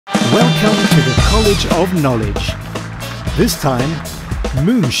Welcome to the College of Knowledge. This time,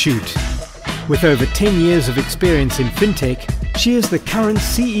 Moonshoot. With over 10 years of experience in FinTech, she is the current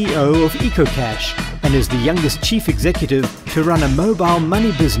CEO of EcoCash and is the youngest chief executive to run a mobile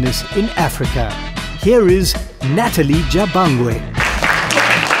money business in Africa. Here is Natalie Jabangwe.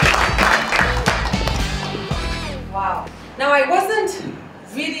 Wow. Now, I wasn't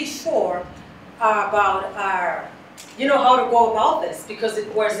really sure about how to go about this, because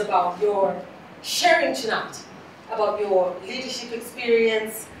it was about your sharing tonight, about your leadership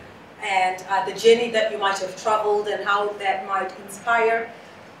experience and the journey that you might have traveled and how that might inspire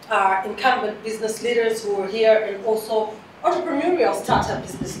incumbent business leaders who are here, and also entrepreneurial startup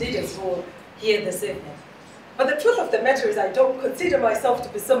business leaders who are here this evening. But the truth of the matter is, I don't consider myself to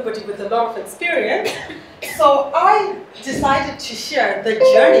be somebody with a lot of experience, so I decided to share the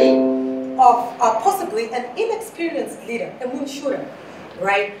journey of possibly an inexperienced leader, a moonshooter,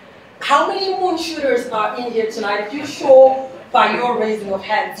 right? How many moonshooters are in here tonight? If you show by your raising of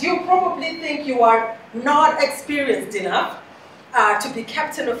hands, you probably think you are not experienced enough to be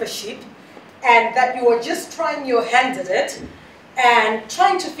captain of a ship, and that you are just trying your hand at it and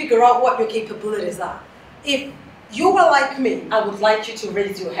trying to figure out what your capabilities are. If you are like me, I would like you to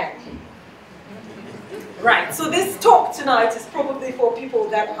raise your hand. Right, so this talk tonight is probably for people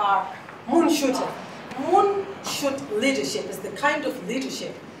that are moonshooter. Moonshoot leadership is the kind of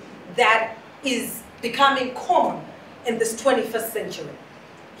leadership that is becoming common in this 21st century.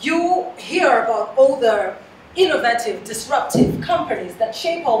 You hear about all the innovative, disruptive companies that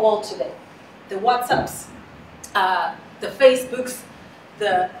shape our world today. The WhatsApps, the Facebooks,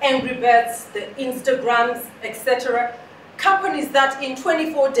 the Angry Birds, the Instagrams, etc. Companies that in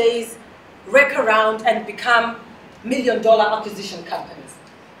 24 days wreck around and become million-dollar acquisition companies.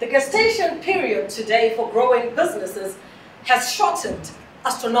 The gestation period today for growing businesses has shortened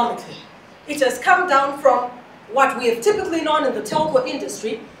astronomically. It has come down from what we have typically known in the telco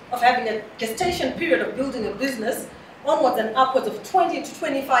industry of having a gestation period of building a business onwards and upwards of 20 to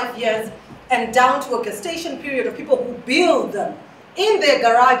 25 years, and down to a gestation period of people who build them in their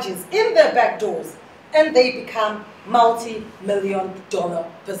garages, in their back doors, and they become multi-million-dollar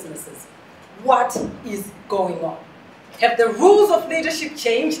businesses. What is going on? Have the rules of leadership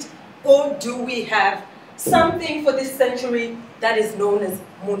changed, or do we have something for this century that is known as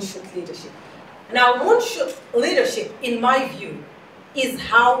moonshoot leadership? Now, moonshoot leadership, in my view, is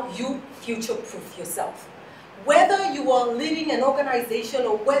how you future-proof yourself. Whether you are leading an organization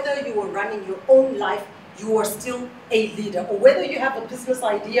or whether you are running your own life, you are still a leader. Or whether you have a business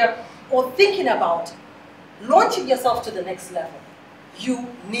idea or thinking about launching yourself to the next level, you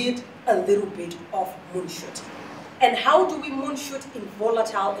need a little bit of moonshoot. And how do we moonshoot in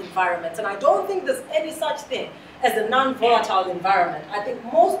volatile environments? And I don't think there's any such thing as a non-volatile environment. I think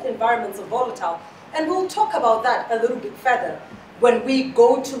most environments are volatile, and we'll talk about that a little bit further when we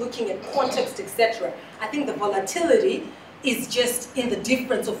go to looking at context, etc. I think the volatility is just in the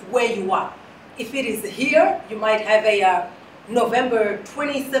difference of where you are. If it is here, you might have a November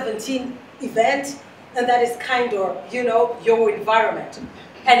 2017 event, and that is kind of, your environment.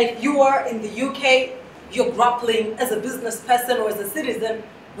 And if you are in the UK, you're grappling as a business person or as a citizen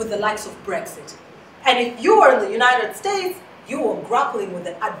with the likes of Brexit. And if you are in the United States, you are grappling with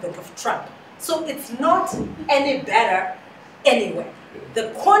the advent of Trump. So it's not any better anyway.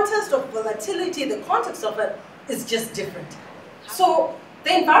 The context of volatility, the context of it is just different. So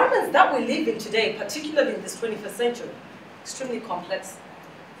the environments that we live in today, particularly in this 21st century, extremely complex,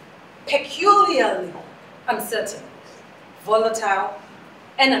 peculiarly uncertain, volatile,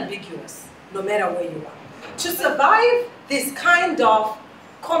 and ambiguous, no matter where you are. To survive this kind of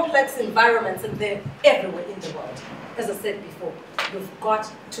complex environments, and they're everywhere in the world, as I said before, you've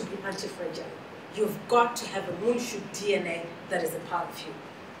got to be anti-fragile. You've got to have a moonshoot DNA that is a part of you.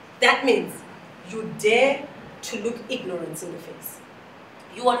 That means you dare to look ignorance in the face.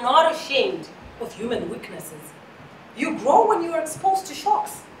 You are not ashamed of human weaknesses. You grow when you are exposed to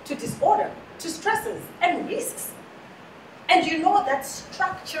shocks, to disorder, to stresses and risks. And you know that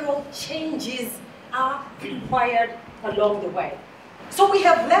structural changes are required along the way. So we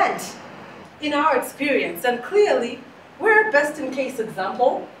have learned in our experience, and clearly we're a best-in-case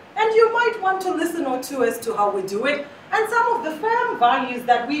example, and you might want to listen or two as to how we do it. And some of the firm values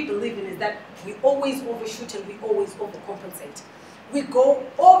that we believe in is that we always overshoot and we always overcompensate. We go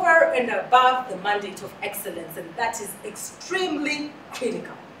over and above the mandate of excellence, and that is extremely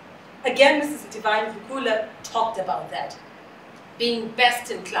critical. Again, Mrs. Divine Vukula talked about that. Being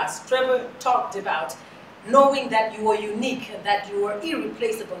best in class. Trevor talked about knowing that you are unique and that you are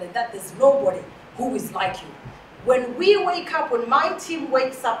irreplaceable and that there's nobody who is like you. When we wake up, when my team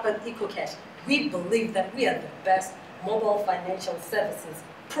wakes up at EcoCash, we believe that we are the best mobile financial services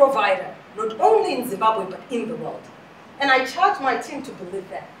provider, not only in Zimbabwe, but in the world. And I charge my team to believe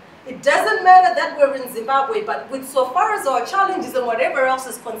that. It doesn't matter that we're in Zimbabwe, but with so far as our challenges and whatever else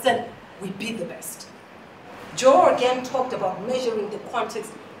is concerned, we be the best. Joe again talked about measuring the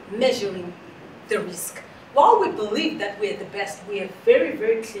context, measuring the risk. While we believe that we're the best, we are very,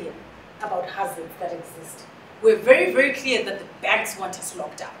 very clear about hazards that exist. We're very, very clear that the banks want us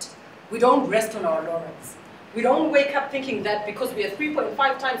locked out. We don't rest on our laurels. We don't wake up thinking that because we are 3.5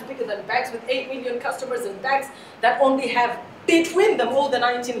 times bigger than banks with 8 million customers and banks that only have between them all the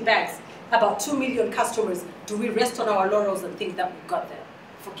 19 banks about 2 million customers, do we rest on our laurels and think that we got there?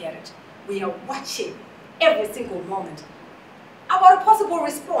 Forget it. We are watching every single moment about a possible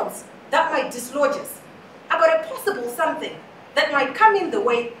response that might dislodge us, about a possible something that might come in the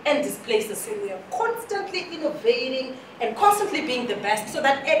way and displace us. So we are constantly innovating and constantly being the best so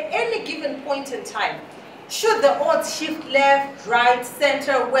that at any given point in time, should the odds shift left, right,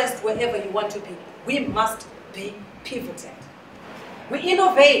 center, west, wherever you want to be, we must be pivoted. We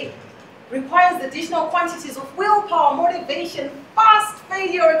innovate, requires additional quantities of willpower, motivation, fast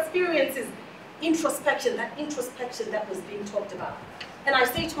failure experiences, introspection that was being talked about. And I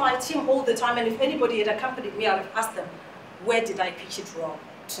say to my team all the time, and if anybody had accompanied me, I would have asked them, where did I pitch it wrong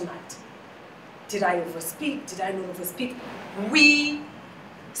tonight? Did I overspeak? Did I not overspeak? We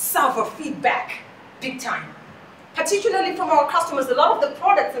suffer feedback big time, particularly from our customers. A lot of the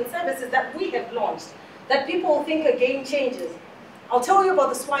products and services that we have launched that people think are game changers. I'll tell you about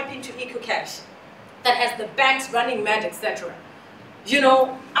the swipe into EcoCash that has the banks running mad, etc. You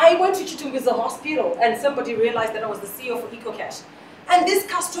know, I went to Chitumbiza Hospital and somebody realized that I was the CEO for EcoCash. And this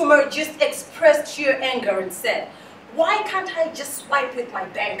customer just expressed sheer anger and said, why can't I just swipe with my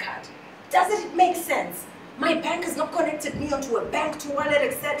bank card? Doesn't it make sense? My bank has not connected me onto a bank to wallet,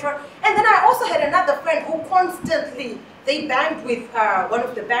 etc. And then I also had another friend who constantly, they banked with one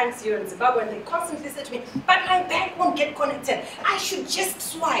of the banks here in Zimbabwe, and they constantly said to me, but my bank won't get connected. I should just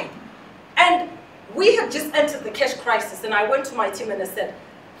swipe. And we have just entered the cash crisis, and I went to my team and I said,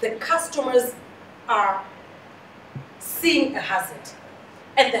 the customers are seeing a hazard.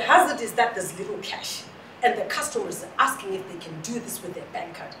 And the hazard is that there's little cash. And the customers are asking if they can do this with their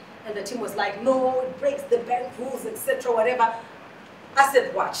bank card. And the team was like, no, it breaks the bank rules, etc., whatever. I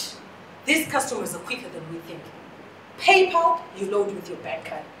said, watch. These customers are quicker than we think. PayPal, you load with your bank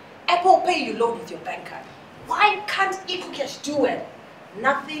card. Apple Pay, you load with your bank card. Why can't EcoCash do it?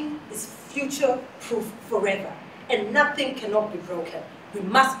 Nothing is future-proof forever. And nothing cannot be broken. We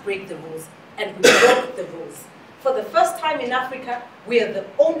must break the rules. And we broke the rules. For the first time in Africa, we are the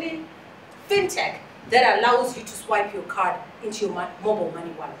only FinTech that allows you to swipe your card into your mobile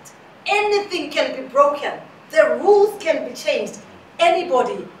money wallet. Anything can be broken. The rules can be changed.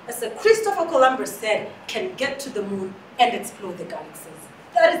 Anybody, as Christopher Columbus said, can get to the moon and explore the galaxies.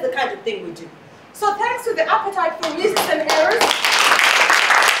 That is the kind of thing we do. So thanks to the appetite for risks and errors,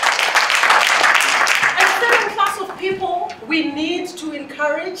 a certain class of people we need to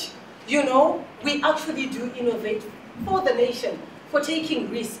encourage, you know, we actually do innovate for the nation, for taking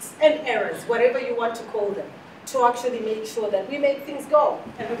risks and errors, whatever you want to call them, to actually make sure that we make things go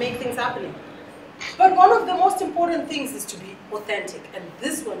and we make things happening. But one of the most important things is to be authentic, and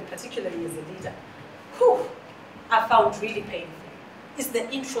this one particularly as a leader, I found really painful. It's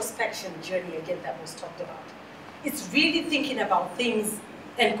the introspection journey again that was talked about. It's really thinking about things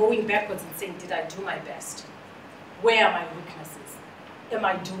and going backwards and saying, did I do my best? Where are my weaknesses? Am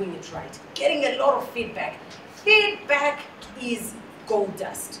I doing it right? Getting a lot of feedback. Feedback is gold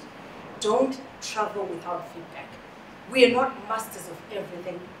dust. Don't travel without feedback. We are not masters of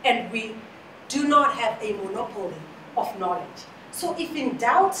everything, and we do not have a monopoly of knowledge. So if in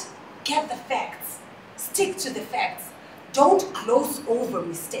doubt, get the facts. Stick to the facts. Don't gloss over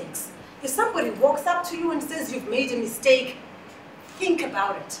mistakes. If somebody walks up to you and says you've made a mistake, think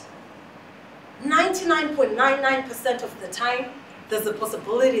about it. 99.99% of the time, there's a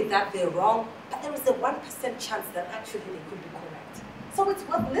possibility that they're wrong, but there is a 1% chance that actually they could be correct. So it's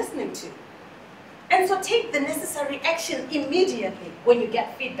worth listening to. And so take the necessary action immediately when you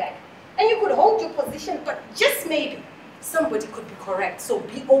get feedback. And you could hold your position, but just maybe somebody could be correct. So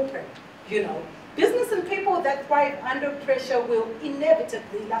be open, you know. Business and people that thrive under pressure will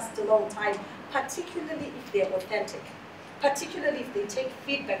inevitably last a long time, particularly if they're authentic, particularly if they take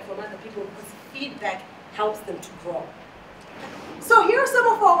feedback from other people, because feedback helps them to grow. So here are some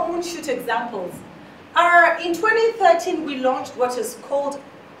of our Moonshoot examples. In 2013, we launched what is called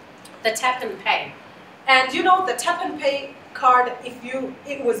the Tap and Pay. And you know, the Tap and Pay card,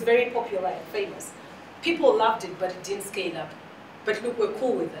 it was very popular and famous. People loved it, but it didn't scale up. But look, we're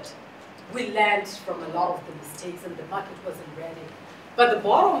cool with it. We learned from a lot of the mistakes and the market wasn't ready. But the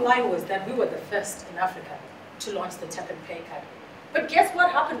bottom line was that we were the first in Africa to launch the tap and pay card. But guess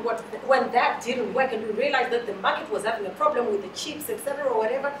what happened when that didn't work and we realized that the market was having a problem with the chips, etc. or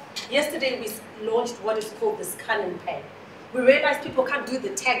whatever? Yesterday we launched what is called the scan and pay. We realized people can't do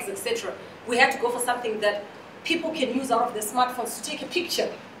the tags, etc. We had to go for something that people can use out of their smartphones to take a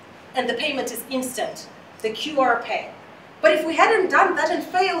picture and the payment is instant, the QR pay. But if we hadn't done that and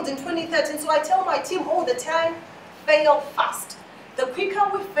failed in 2013, so I tell my team all the time, fail fast. The quicker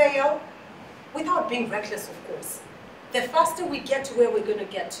we fail, without being reckless of course, the faster we get to where we're going to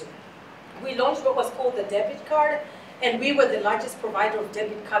get to. We launched what was called the debit card, and we were the largest provider of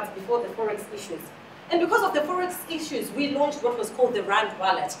debit cards before the Forex issues. And because of the Forex issues, we launched what was called the Rand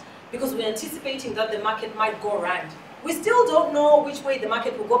wallet, because we're anticipating that the market might go Rand. We still don't know which way the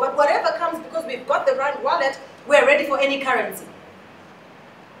market will go, but whatever comes, because we've got the Rand wallet, we're ready for any currency.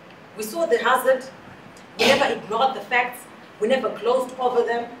 We saw the hazard, we never ignored the facts, we never closed over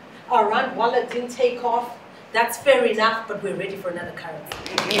them. Our Rand wallet didn't take off. That's fair enough, but we're ready for another currency.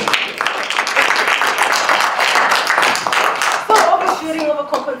 So overshooting,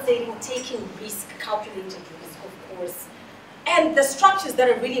 overcompensating, taking risk, calculated risk, of course. And the structures that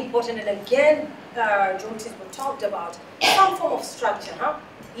are really important, and again, Jontis talked about, some form of structure,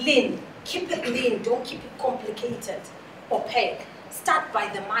 Lean, keep it lean, don't keep it complicated, opaque. Start by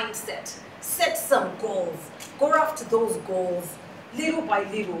the mindset, set some goals, go after those goals, little by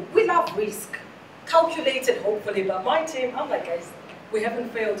little. We love risk. Calculated, hopefully, but my team, I'm like, guys, we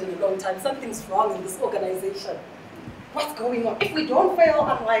haven't failed in a long time. Something's wrong in this organization. What's going on? If we don't fail,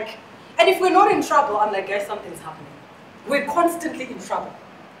 I'm like, and if we're not in trouble, I'm like, guys, something's happening. We're constantly in trouble.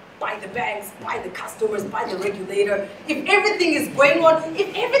 By the banks, by the customers, by the regulator. If everything is going on,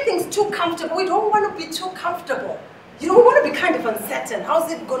 if everything's too comfortable, we don't want to be too comfortable. You know, we want to be kind of uncertain.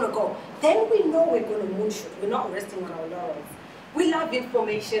 How's it going to go? Then we know we're going to moonshoot. We're not resting on our laurels. We love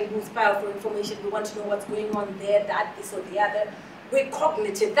information, we inspire for information, we want to know what's going on there, that, this or the other. We're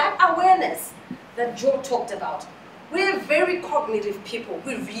cognitive, that awareness that Joe talked about. We're very cognitive people,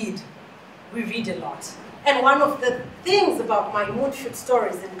 we read a lot. And one of the things about my Moonshoot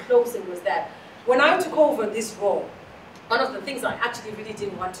stories in closing was that when I took over this role, one of the things I actually really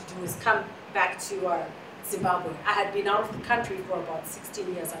didn't want to do is come back to Zimbabwe. I had been out of the country for about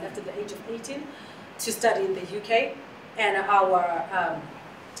 16 years. I left at the age of 18 to study in the UK. And our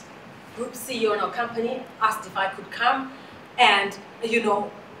group CEO in our company asked if I could come. And, you know,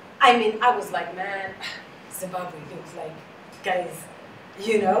 I mean, I was like, man, Zimbabwe looks like, guys,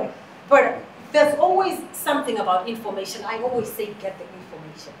 you know. But there's always something about information. I always say, get the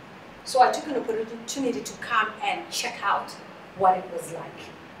information. So I took an opportunity to come and check out what it was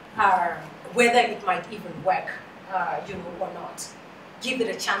like, whether it might even work, you know, or not. Give it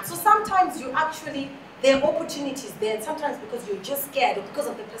a chance. So sometimes you actually, there are opportunities there, and sometimes because you're just scared, or because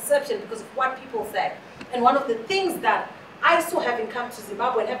of the perception, because of what people said. And one of the things that I saw, having come to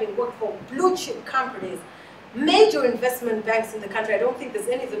Zimbabwe and having worked for blue chip companies, major investment banks in the country, I don't think there's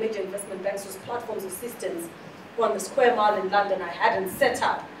any of the major investment banks whose platforms or systems on the Square Mile in London I hadn't set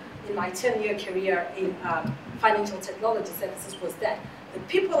up in my 10-year career in financial technology services, was that the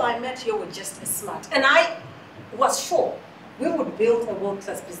people I met here were just as smart. And I was sure we would build a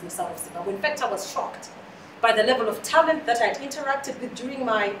world-class business out of Zimbabwe. In fact, I was shocked by the level of talent that I'd interacted with during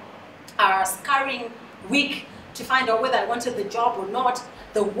my scouring week to find out whether I wanted the job or not,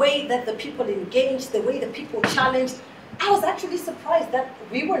 the way that the people engaged, the way the people challenged. I was actually surprised that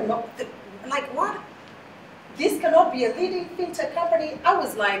we were not, like, what? This cannot be a leading fintech company? I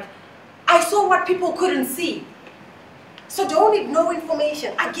was like, I saw what people couldn't see. So don't ignore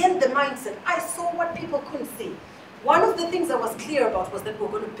information. Again, the mindset. I saw what people couldn't see. One of the things I was clear about was that we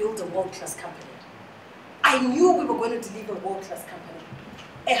were going to build a world-class company. I knew we were going to deliver a world-class company.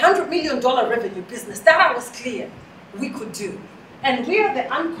 $100 million revenue business, that I was clear we could do. And we are the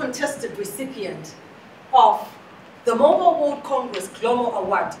uncontested recipient of the Mobile World Congress Global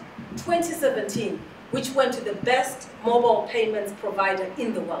Award 2017, which went to the best mobile payments provider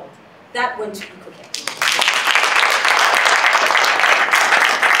in the world. That went to EcoCash.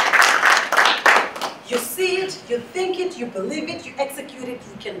 You see it, you think it, you believe it, you execute it,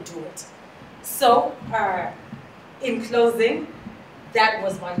 you can do it. So, in closing, that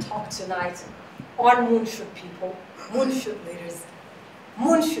was my talk tonight on Moonshoot people, Moonshoot leaders,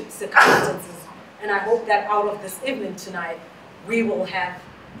 Moonshoot circumstances. And I hope that out of this evening tonight, we will have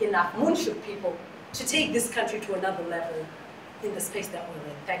enough Moonshoot people to take this country to another level in the space that we're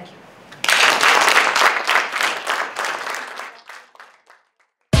in. Thank you.